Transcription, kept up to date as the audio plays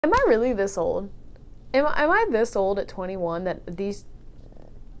Am I really this old? Am I this old at 21 that these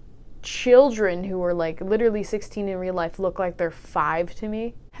children who are like literally 16 in real life look like they're 5 to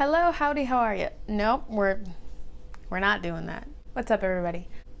me? Hello, howdy, how are you? Nope, we're not doing that. What's up, everybody?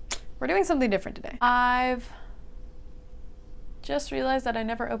 We're doing something different today. I've just realized that I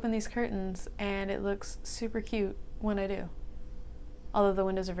never opened these curtains and it looks super cute when I do. Although the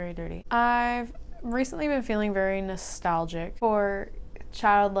windows are very dirty. I've recently been feeling very nostalgic for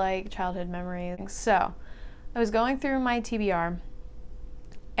childhood memories. So I was going through my TBR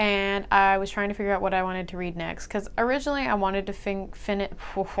and I was trying to figure out what I wanted to read next, because originally I wanted to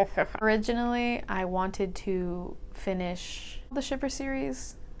finish the Shipper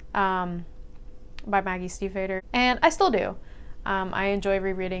series by Maggie Stiefvater, and I still do. I enjoy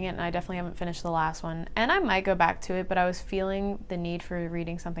rereading it, and I definitely haven't finished the last one, and I might go back to it, but I was feeling the need for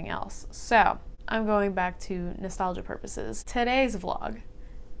reading something else. So I'm going back to nostalgia purposes. Today's vlog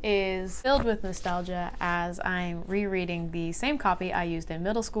is filled with nostalgia as I'm rereading the same copy I used in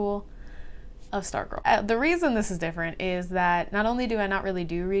middle school of STARGIRL. The reason this is different is that not only do I not really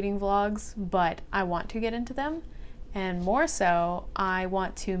do reading vlogs, but I want to get into them, and more so, I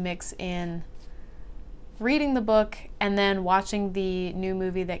want to mix in reading the book and then watching the new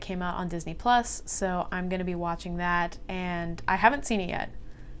movie that came out on Disney+. So I'm going to be watching that, and I haven't seen it yet,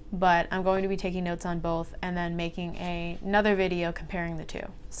 but I'm going to be taking notes on both and then making another video comparing the two.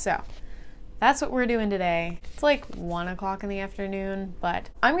 So that's what we're doing today. It's like 1 o'clock in the afternoon, but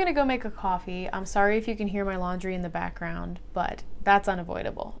I'm gonna go make a coffee. I'm sorry if you can hear my laundry in the background, but that's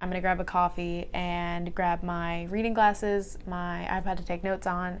unavoidable. I'm gonna grab a coffee and grab my reading glasses, my iPad to take notes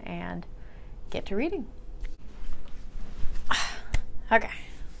on, and get to reading. Okay,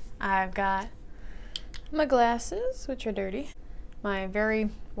 I've got my glasses, which are dirty, my very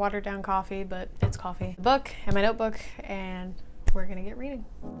watered down coffee, but it's coffee, a book, and my notebook, and we're gonna get reading.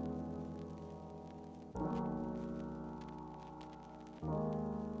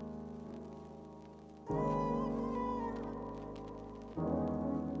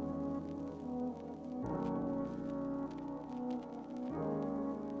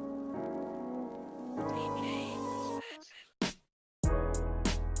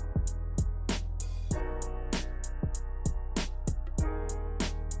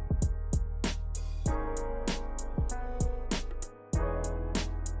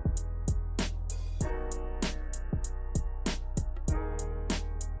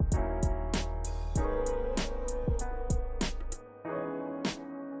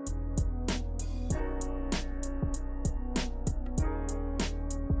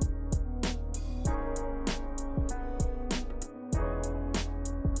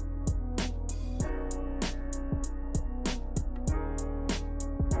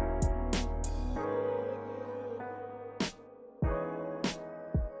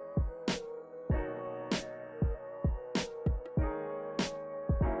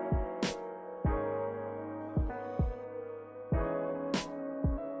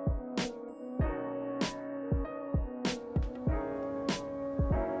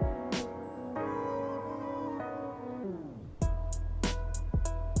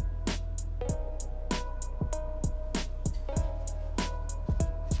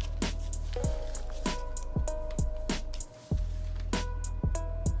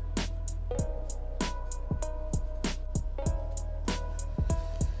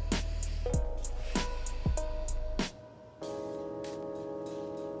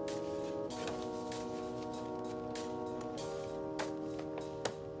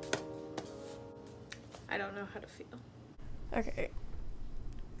 I don't know how to feel. Okay,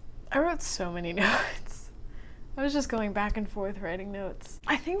 I wrote so many notes. I was just going back and forth writing notes.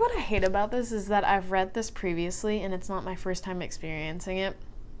 I think what I hate about this is that I've read this previously and it's not my first time experiencing it.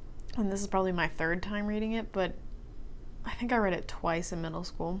 And this is probably my 3rd time reading it, but I think I read it twice in middle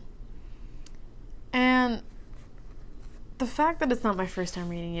school. And the fact that it's not my first time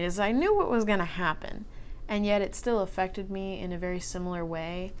reading it is I knew what was gonna happen, and yet it still affected me in a very similar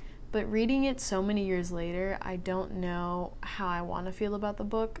way. But reading it so many years later, I don't know how I want to feel about the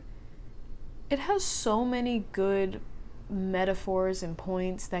book. It has so many good metaphors and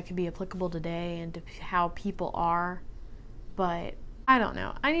points that could be applicable today and to how people are, but I don't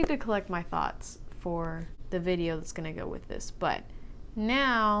know. I need to collect my thoughts for the video that's going to go with this. But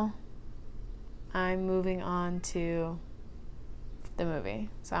now I'm moving on to the movie.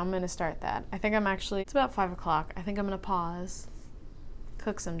 So I'm going to start that. I think it's about 5 o'clock. I think I'm going to pause,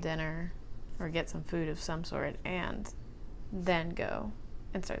 cook some dinner or get some food of some sort, and then go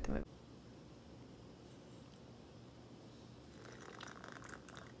and start the movie.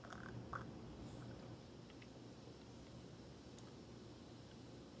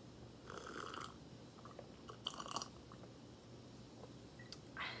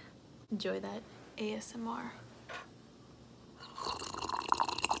 Enjoy that ASMR.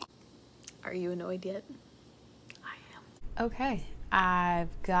 Are you annoyed yet? I am. Okay,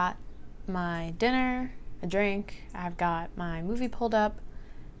 I've got my dinner, a drink, I've got my movie pulled up,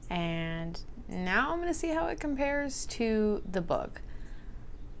 and now I'm gonna see how it compares to the book.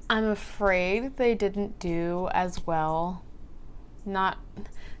 I'm afraid they didn't do as well. Not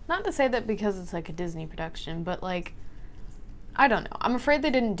to say that because it's like a Disney production, but like, I don't know. I'm afraid they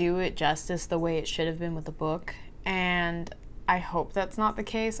didn't do it justice the way it should have been with the book, and I hope that's not the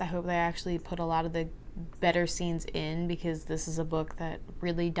case. I hope they actually put a lot of the better scenes in, because this is a book that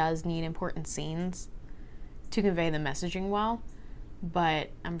really does need important scenes to convey the messaging well. But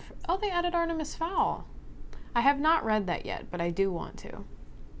oh, they added Artemis Fowl. I have not read that yet, but I do want to.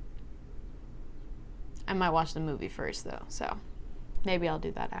 I might watch the movie first though, so maybe I'll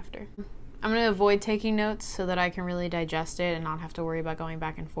do that after. I'm gonna avoid taking notes so that I can really digest it and not have to worry about going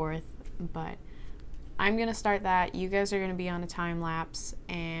back and forth, but I'm gonna start that. You guys are gonna be on a time lapse,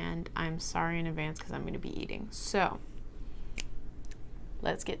 and I'm sorry in advance because I'm gonna be eating. So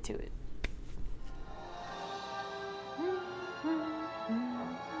let's get to it.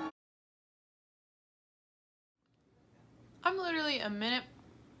 I'm literally a minute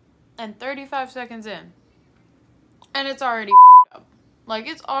and 35 seconds in, and it's already fucked up. Like,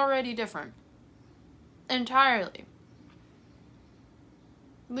 it's already different. Entirely.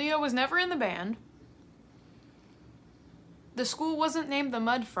 Leo was never in the band. The school wasn't named the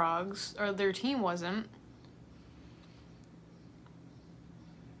Mud Frogs, or their team wasn't.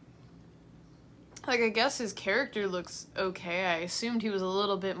 Like, I guess his character looks okay. I assumed he was a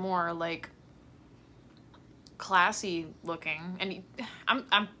little bit more, like, classy looking. And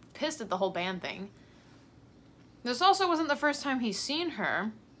I'm pissed at the whole band thing. This also wasn't the first time he's seen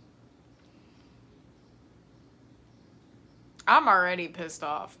her. I'm already pissed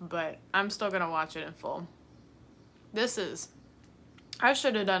off, but I'm still gonna watch it in full. I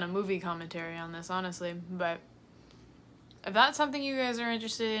should have done a movie commentary on this, honestly, but if that's something you guys are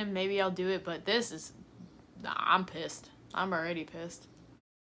interested in, maybe I'll do it, but I'm pissed. I'm already pissed.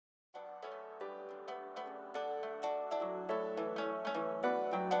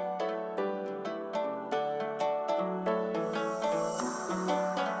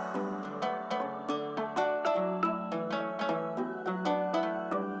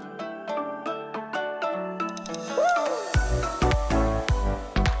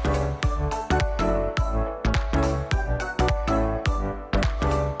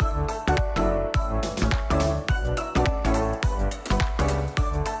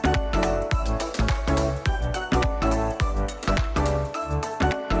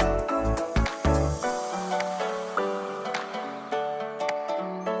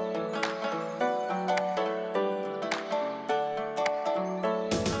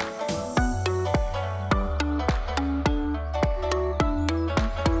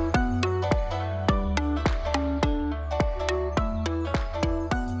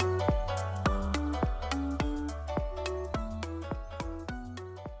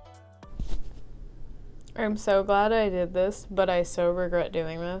 I'm so glad I did this, but I so regret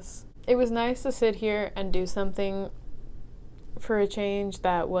doing this. It was nice to sit here and do something for a change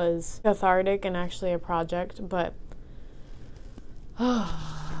that was cathartic and actually a project, but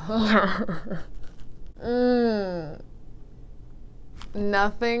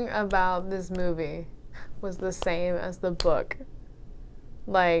nothing about this movie was the same as the book.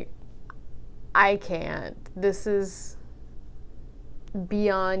 Like, I can't. This is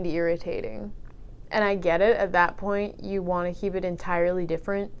beyond irritating. And I get it, at that point, you want to keep it entirely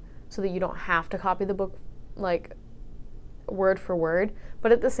different so that you don't have to copy the book, like, word for word.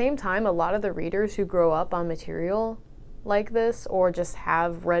 But at the same time, a lot of the readers who grow up on material like this, or just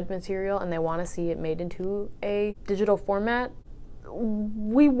have read material and they want to see it made into a digital format,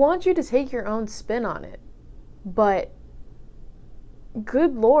 we want you to take your own spin on it. But,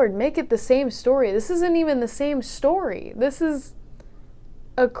 good Lord, make it the same story. This isn't even the same story. This is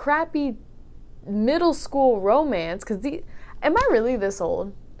a crappy middle school romance, because am I really this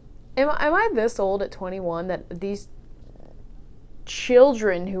old? Am I this old at 21 that these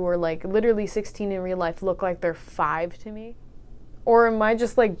children who are like literally 16 in real life look like they're 5 to me? Or am I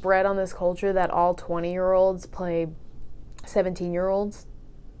just like bred on this culture that all 20-year-olds play 17-year-olds?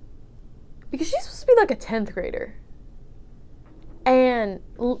 Because she's supposed to be like a 10th grader and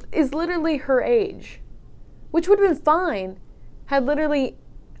is literally her age, which would have been fine had literally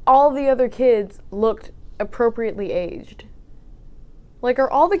all the other kids looked appropriately aged. Like, are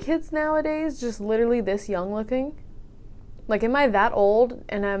all the kids nowadays just literally this young looking? Like, am I that old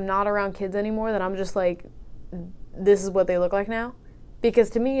and I'm not around kids anymore that I'm just like, this is what they look like now? Because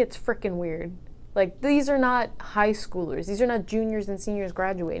to me, it's freaking weird. Like, these are not high schoolers. These are not juniors and seniors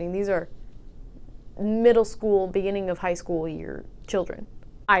graduating. These are middle school, beginning of high school year children.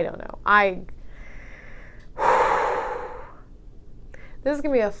 I don't know. This is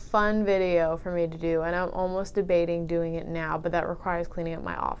going to be a fun video for me to do, and I'm almost debating doing it now, but that requires cleaning up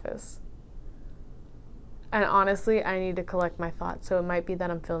my office. And honestly, I need to collect my thoughts, so it might be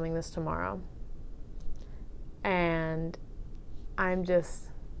that I'm filming this tomorrow. And I'm just...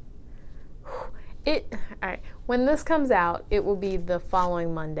 Alright, when this comes out, it will be the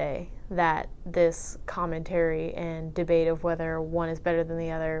following Monday that this commentary and debate of whether one is better than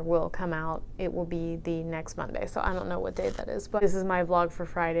the other will come out. It will be the next Monday, so I don't know what day that is, but this is my vlog for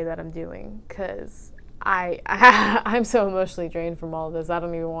Friday that I'm doing, because I'm so emotionally drained from all of this. I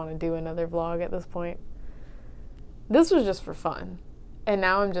don't even want to do another vlog at this point. This was just for fun, and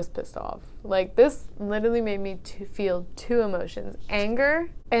now I'm just pissed off. Like, this literally made me feel two emotions: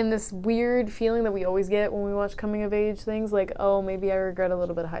 anger and this weird feeling that we always get when we watch coming of age things, like, oh, maybe I regret a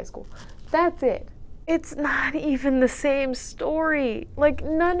little bit of high school. That's it. It's not even the same story. Like,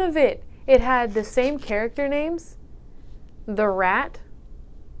 none of it. It had the same character names, the rat,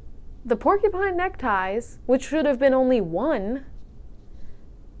 the porcupine neckties, which should have been only one,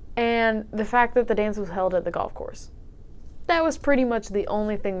 and the fact that the dance was held at the golf course. That was pretty much the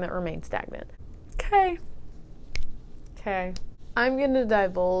only thing that remained stagnant. Okay. I'm going to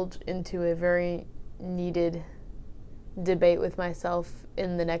divulge into a very needed debate with myself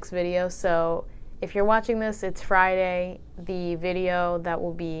in the next video. So if you're watching this, it's Friday. The video that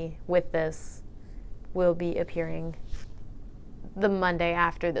will be with this will be appearing the Monday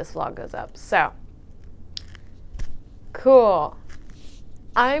after this vlog goes up. So, cool.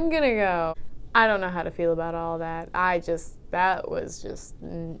 I'm going to go. I don't know how to feel about all that. That was just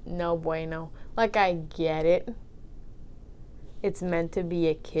no bueno. Like, I get it. It's meant to be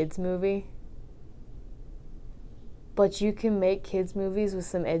a kids movie. But you can make kids movies with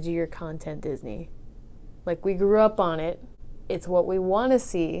some edgier content, Disney. Like, we grew up on it. It's what we want to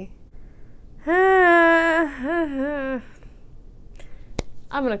see. I'm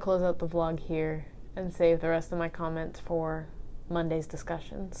going to close out the vlog here and save the rest of my comments for Monday's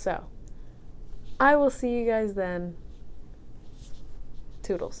discussion. So, I will see you guys then.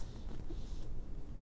 Toodles.